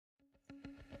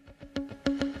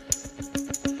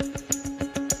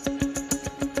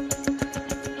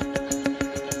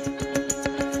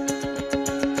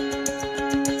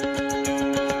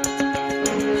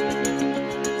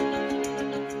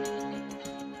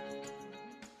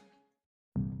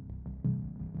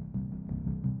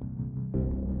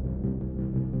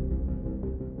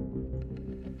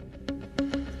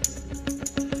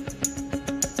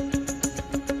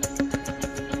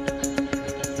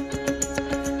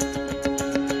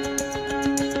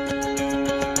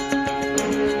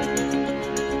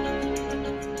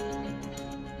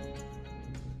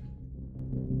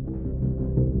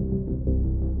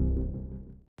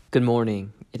Good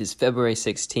morning. It is February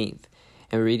 16th,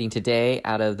 and we're reading today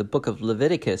out of the book of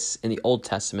Leviticus in the Old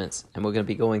Testament, and we're going to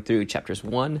be going through chapters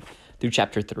 1 through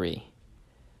chapter 3.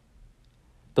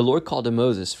 The Lord called to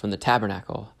Moses from the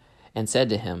tabernacle and said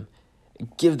to him,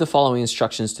 "Give the following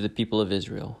instructions to the people of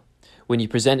Israel. When you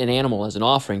present an animal as an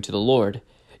offering to the Lord,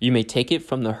 you may take it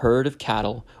from the herd of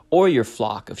cattle or your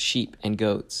flock of sheep and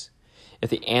goats.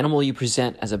 If the animal you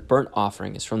present as a burnt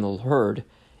offering is from the herd,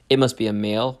 it must be a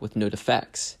male with no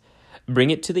defects.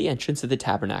 Bring it to the entrance of the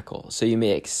tabernacle, so you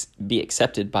may be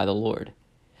accepted by the Lord.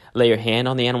 Lay your hand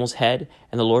on the animal's head,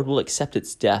 and the Lord will accept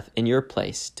its death in your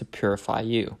place to purify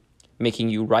you, making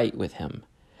you right with him.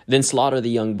 Then slaughter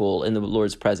the young bull in the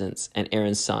Lord's presence, and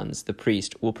Aaron's sons, the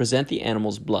priest, will present the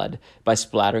animal's blood by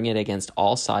splattering it against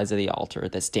all sides of the altar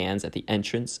that stands at the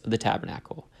entrance of the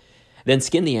tabernacle. Then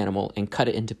skin the animal and cut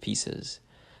it into pieces.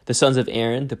 The sons of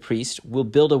Aaron, the priest, will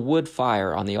build a wood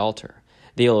fire on the altar.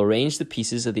 They will arrange the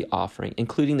pieces of the offering,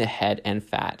 including the head and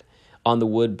fat, on the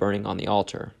wood burning on the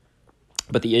altar.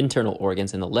 But the internal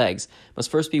organs and the legs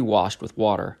must first be washed with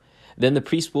water. Then the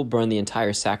priest will burn the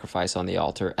entire sacrifice on the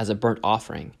altar as a burnt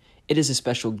offering. It is a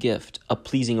special gift, a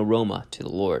pleasing aroma to the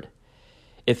Lord.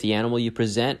 If the animal you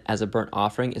present as a burnt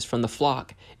offering is from the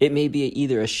flock, it may be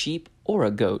either a sheep or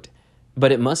a goat,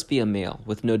 but it must be a male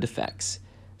with no defects.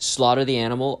 Slaughter the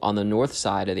animal on the north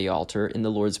side of the altar in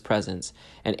the Lord's presence,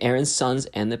 and Aaron's sons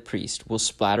and the priest will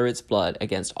splatter its blood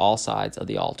against all sides of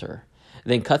the altar.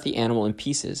 Then cut the animal in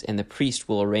pieces, and the priest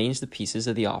will arrange the pieces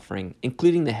of the offering,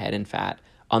 including the head and fat,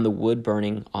 on the wood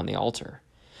burning on the altar.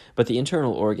 But the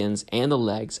internal organs and the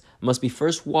legs must be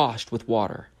first washed with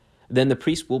water. Then the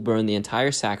priest will burn the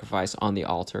entire sacrifice on the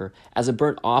altar as a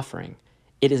burnt offering.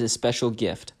 It is a special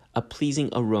gift, a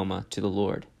pleasing aroma to the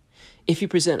Lord. If you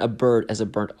present a bird as a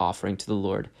burnt offering to the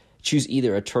Lord, choose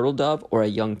either a turtle dove or a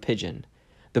young pigeon.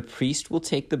 The priest will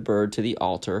take the bird to the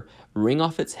altar, wring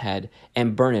off its head,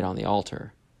 and burn it on the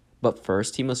altar. But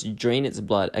first he must drain its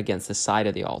blood against the side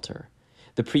of the altar.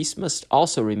 The priest must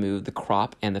also remove the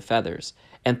crop and the feathers,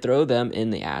 and throw them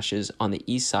in the ashes on the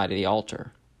east side of the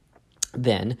altar.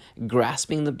 Then,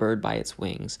 grasping the bird by its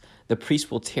wings, the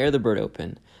priest will tear the bird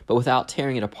open, but without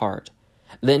tearing it apart.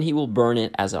 Then he will burn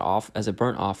it as a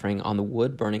burnt offering on the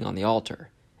wood burning on the altar.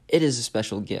 It is a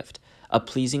special gift, a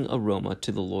pleasing aroma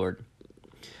to the Lord.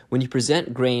 When you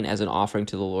present grain as an offering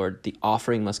to the Lord, the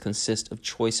offering must consist of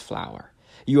choice flour.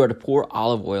 You are to pour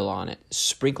olive oil on it,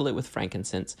 sprinkle it with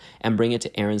frankincense, and bring it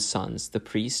to Aaron's sons, the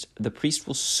priest. The priest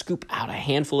will scoop out a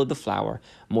handful of the flour,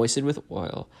 moistened with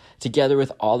oil, together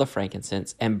with all the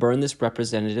frankincense, and burn this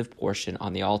representative portion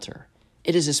on the altar.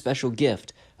 It is a special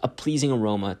gift, a pleasing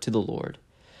aroma to the Lord.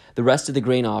 The rest of the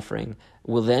grain offering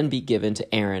will then be given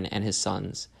to Aaron and his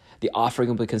sons. The offering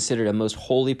will be considered a most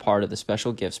holy part of the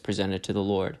special gifts presented to the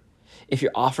Lord. If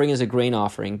your offering is a grain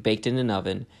offering baked in an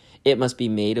oven, it must be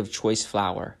made of choice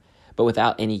flour, but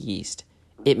without any yeast.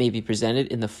 It may be presented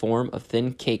in the form of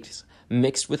thin cakes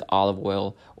mixed with olive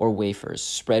oil or wafers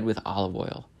spread with olive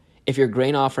oil. If your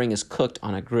grain offering is cooked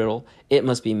on a griddle, it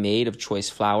must be made of choice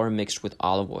flour mixed with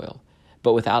olive oil,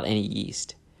 but without any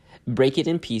yeast. Break it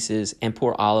in pieces and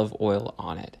pour olive oil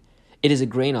on it. It is a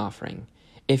grain offering.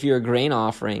 If your grain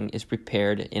offering is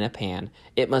prepared in a pan,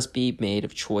 it must be made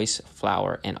of choice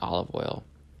flour and olive oil.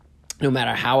 No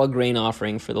matter how a grain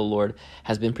offering for the Lord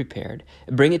has been prepared,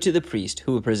 bring it to the priest,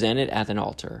 who will present it at an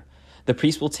altar. The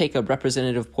priest will take a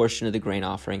representative portion of the grain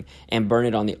offering and burn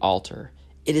it on the altar.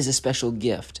 It is a special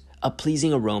gift, a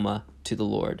pleasing aroma to the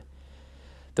Lord.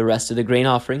 The rest of the grain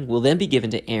offering will then be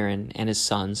given to Aaron and his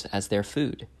sons as their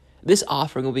food. This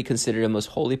offering will be considered a most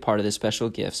holy part of the special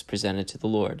gifts presented to the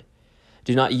Lord.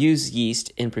 Do not use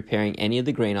yeast in preparing any of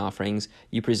the grain offerings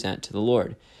you present to the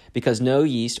Lord, because no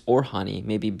yeast or honey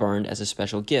may be burned as a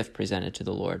special gift presented to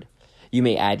the Lord. You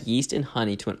may add yeast and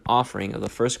honey to an offering of the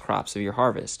first crops of your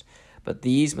harvest, but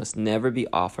these must never be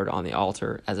offered on the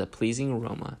altar as a pleasing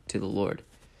aroma to the Lord.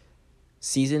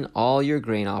 Season all your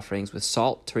grain offerings with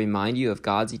salt to remind you of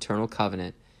God's eternal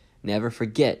covenant. Never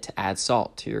forget to add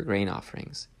salt to your grain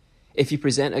offerings. If you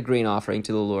present a grain offering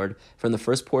to the Lord from the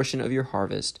first portion of your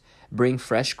harvest, bring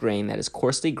fresh grain that is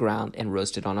coarsely ground and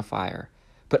roasted on a fire.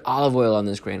 Put olive oil on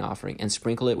this grain offering and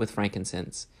sprinkle it with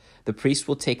frankincense. The priest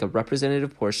will take a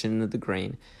representative portion of the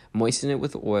grain, moisten it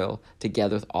with oil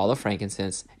together with all the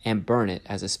frankincense, and burn it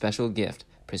as a special gift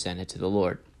presented to the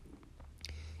Lord.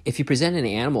 If you present an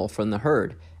animal from the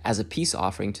herd as a peace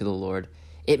offering to the Lord,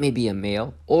 it may be a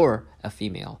male or a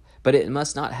female, but it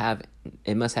must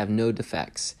have no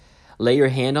defects. Lay your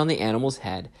hand on the animal's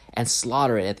head and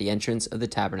slaughter it at the entrance of the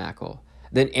tabernacle.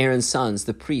 Then Aaron's sons,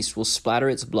 the priest, will splatter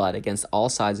its blood against all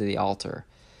sides of the altar.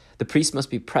 The priest must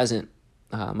be present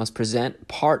must present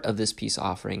part of this peace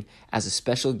offering as a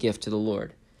special gift to the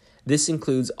Lord. This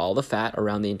includes all the fat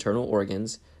around the internal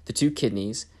organs, the 2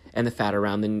 kidneys, and the fat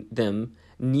around them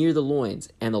near the loins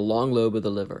and the long lobe of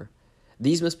the liver.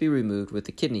 These must be removed with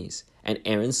the kidneys, and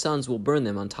Aaron's sons will burn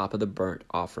them on top of the burnt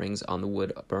offerings on the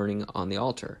wood burning on the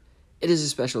altar. It is a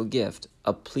special gift,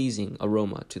 a pleasing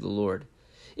aroma to the Lord.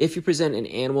 If you present an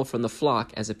animal from the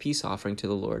flock as a peace offering to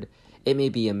the Lord, it may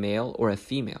be a male or a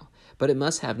female, but it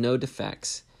must have no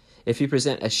defects. If you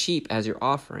present a sheep as your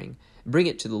offering, bring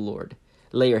it to the Lord.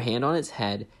 Lay your hand on its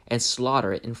head and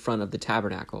slaughter it in front of the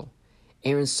tabernacle.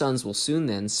 Aaron's sons will soon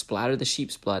then splatter the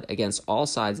sheep's blood against all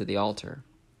sides of the altar.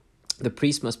 The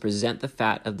priest must present the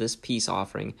fat of this peace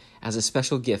offering as a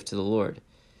special gift to the Lord.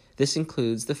 This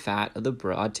includes the fat of the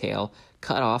broad tail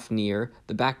cut off near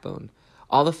the backbone,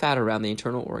 all the fat around the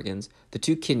internal organs, the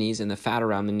 2 kidneys, and the fat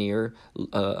around them near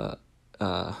the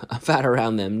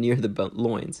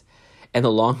loins, and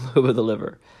the long lobe of the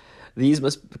liver. These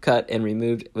must be cut and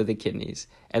removed with the kidneys,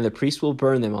 and the priest will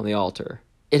burn them on the altar.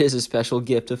 It is a special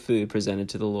gift of food presented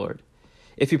to the Lord.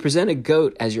 If you present a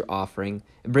goat as your offering,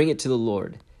 bring it to the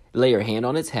Lord. Lay your hand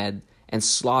on its head and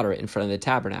slaughter it in front of the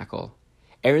tabernacle.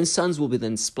 Aaron's sons will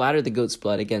then splatter the goat's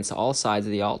blood against all sides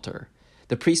of the altar.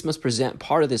 The priest must present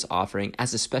part of this offering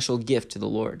as a special gift to the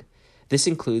Lord. This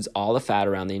includes all the fat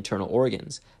around the internal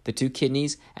organs, the 2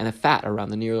 kidneys, and the fat around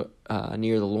the near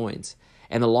the loins,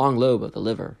 and the long lobe of the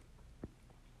liver.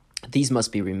 These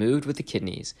must be removed with the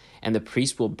kidneys, and the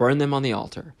priest will burn them on the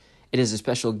altar. It is a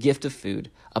special gift of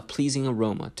food, a pleasing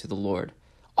aroma to the Lord.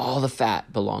 All the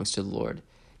fat belongs to the Lord.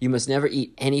 You must never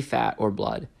eat any fat or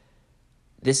blood.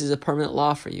 This is a permanent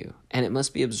law for you, and it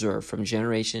must be observed from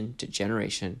generation to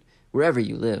generation, wherever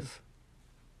you live.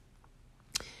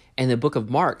 In the book of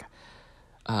Mark,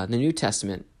 the New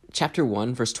Testament, chapter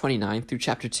 1, verse 29 through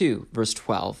chapter 2, verse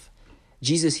 12,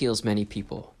 Jesus heals many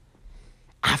people.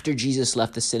 After Jesus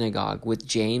left the synagogue with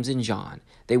James and John,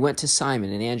 they went to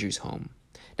Simon and Andrew's home.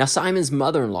 Now Simon's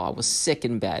mother-in-law was sick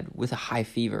in bed with a high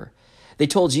fever. They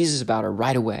told Jesus about her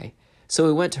right away. So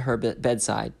he went to her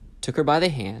bedside, took her by the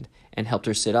hand, and helped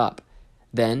her sit up.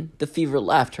 Then the fever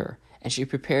left her, and she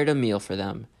prepared a meal for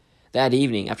them. That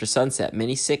evening, after sunset,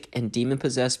 many sick and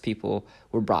demon-possessed people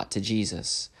were brought to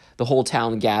Jesus. The whole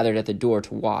town gathered at the door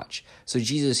to watch. So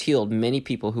Jesus healed many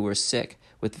people who were sick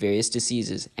with various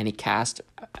diseases, and he cast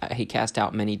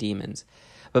out many demons.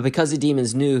 But because the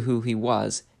demons knew who he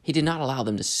was, he did not allow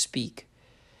them to speak.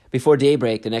 Before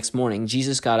daybreak the next morning,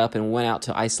 Jesus got up and went out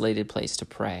to an isolated place to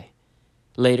pray.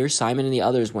 Later, Simon and the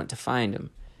others went to find him.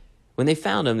 When they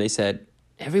found him, they said,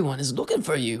 "Everyone is looking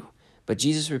for you." But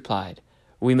Jesus replied,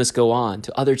 "We must go on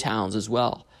to other towns as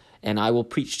well, and I will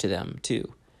preach to them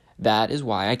too. That is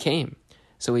why I came."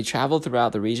 So he traveled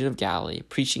throughout the region of Galilee,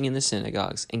 preaching in the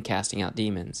synagogues and casting out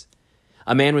demons.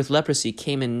 A man with leprosy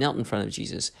came and knelt in front of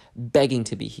Jesus, begging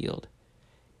to be healed.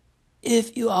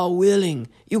 "If you are willing,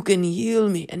 you can heal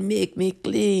me and make me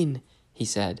clean," he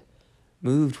said.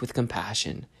 Moved with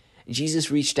compassion, Jesus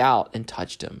reached out and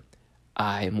touched him.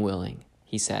 "I am willing,"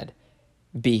 he said.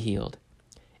 "Be healed."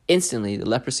 Instantly, the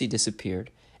leprosy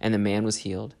disappeared, and the man was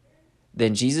healed.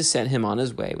 Then Jesus sent him on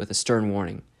his way with a stern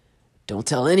warning. "Don't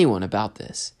tell anyone about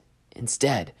this.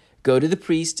 Instead, go to the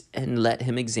priest and let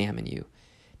him examine you.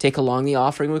 Take along the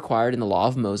offering required in the law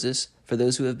of Moses for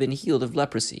those who have been healed of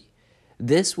leprosy.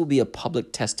 This will be a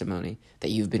public testimony that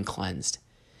you've been cleansed."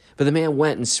 But the man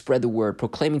went and spread the word,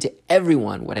 proclaiming to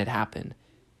everyone what had happened.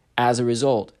 As a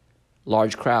result,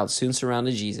 large crowds soon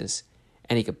surrounded Jesus,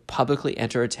 and he could publicly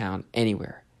enter a town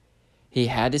anywhere. He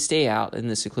had to stay out in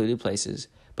the secluded places,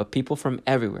 but people from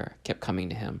everywhere kept coming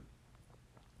to him.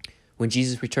 When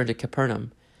Jesus returned to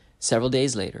Capernaum, several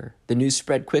days later, the news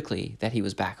spread quickly that he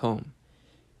was back home.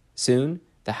 Soon,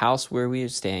 the house where we were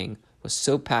staying was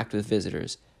so packed with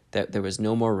visitors that there was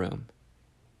no more room.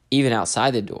 Even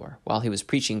outside the door, while he was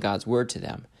preaching God's word to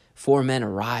them, 4 men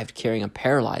arrived carrying a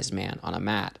paralyzed man on a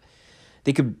mat.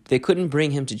 They couldn't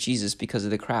bring him to Jesus because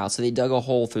of the crowd, so they dug a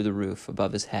hole through the roof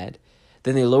above his head.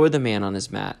 Then they lowered the man on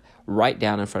his mat right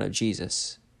down in front of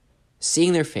Jesus.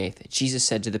 Seeing their faith, Jesus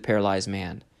said to the paralyzed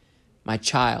man, "My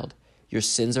child, your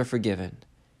sins are forgiven."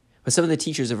 But some of the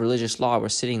teachers of religious law were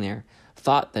sitting there,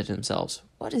 thought to themselves,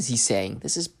 "What is he saying?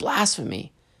 This is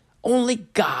blasphemy. Only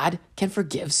God can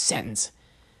forgive sins."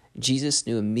 Jesus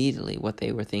knew immediately what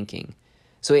they were thinking.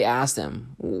 So he asked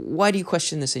them, "Why do you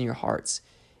question this in your hearts?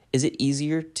 Is it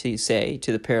easier to say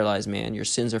to the paralyzed man, 'Your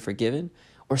sins are forgiven,'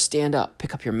 or 'Stand up,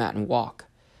 pick up your mat and walk'?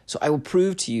 So I will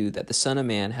prove to you that the Son of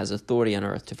Man has authority on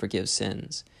earth to forgive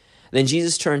sins." Then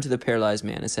Jesus turned to the paralyzed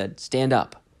man and said, "Stand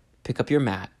up, pick up your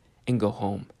mat, and go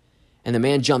home." And the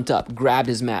man jumped up, grabbed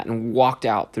his mat, and walked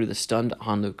out through the stunned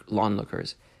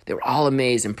onlookers. They were all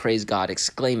amazed and praised God,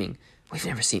 exclaiming, "We've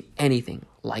never seen anything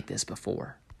like this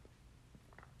before."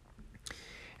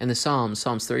 And the Psalms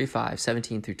 35,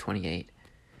 17 through 28,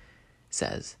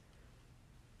 says,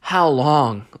 "How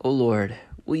long, O Lord,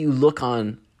 will you look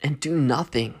on and do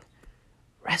nothing?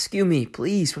 Rescue me,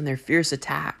 please, from their fierce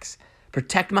attacks.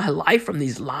 Protect my life from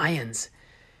these lions.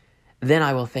 Then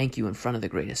I will thank you in front of the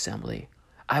great assembly.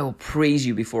 I will praise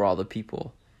you before all the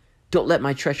people. Don't let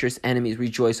my treacherous enemies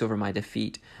rejoice over my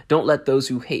defeat. Don't let those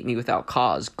who hate me without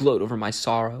cause gloat over my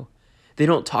sorrow. They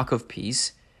don't talk of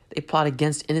peace. They plot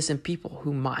against innocent people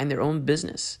who mind their own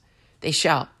business. They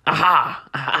shout, 'Aha!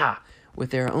 Aha!'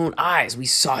 With their own eyes we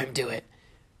saw him do it.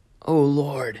 O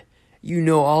Lord, you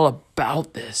know all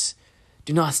about this.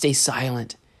 Do not stay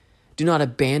silent. Do not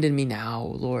abandon me now, O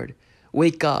Lord.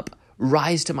 Wake up,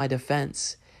 rise to my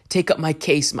defense. Take up my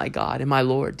case, my God and my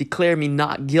Lord. Declare me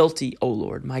not guilty, O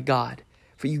Lord, my God,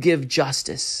 for you give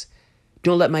justice.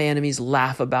 Don't let my enemies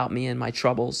laugh about me and my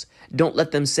troubles. Don't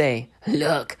let them say,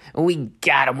 'Look, we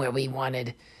got him where we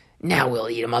wanted. Now we'll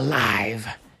eat him alive.'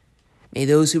 May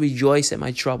those who rejoice at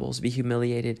my troubles be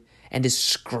humiliated and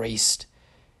disgraced.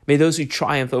 May those who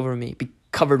triumph over me be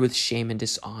covered with shame and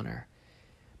dishonor.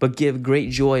 But give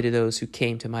great joy to those who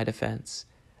came to my defense.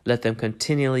 Let them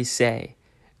continually say,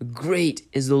 'Great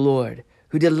is the Lord,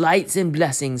 who delights in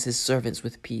blessings his servants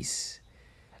with peace.'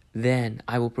 Then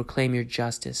I will proclaim your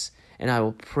justice, and I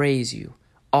will praise you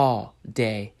all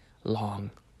day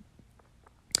long."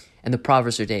 And the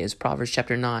proverb for today is Proverbs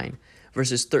chapter 9,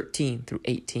 verses 13 through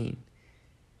 18.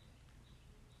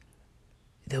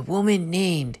 "The woman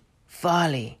named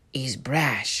Folly is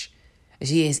brash.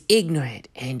 She is ignorant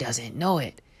and doesn't know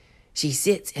it. She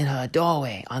sits in her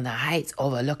doorway on the heights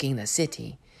overlooking the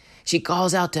city. She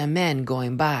calls out to men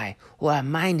going by who are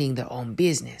minding their own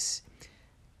business.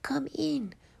 'Come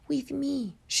in with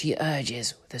me,' she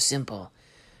urges the simple.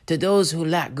 To those who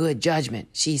lack good judgment,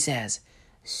 she says,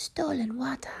 'Stolen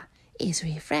water is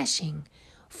refreshing.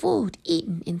 Food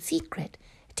eaten in secret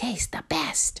tastes the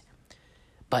best.'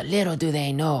 But little do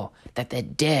they know that the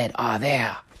dead are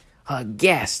there. Her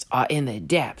guests are in the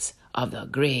depths of the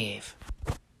grave."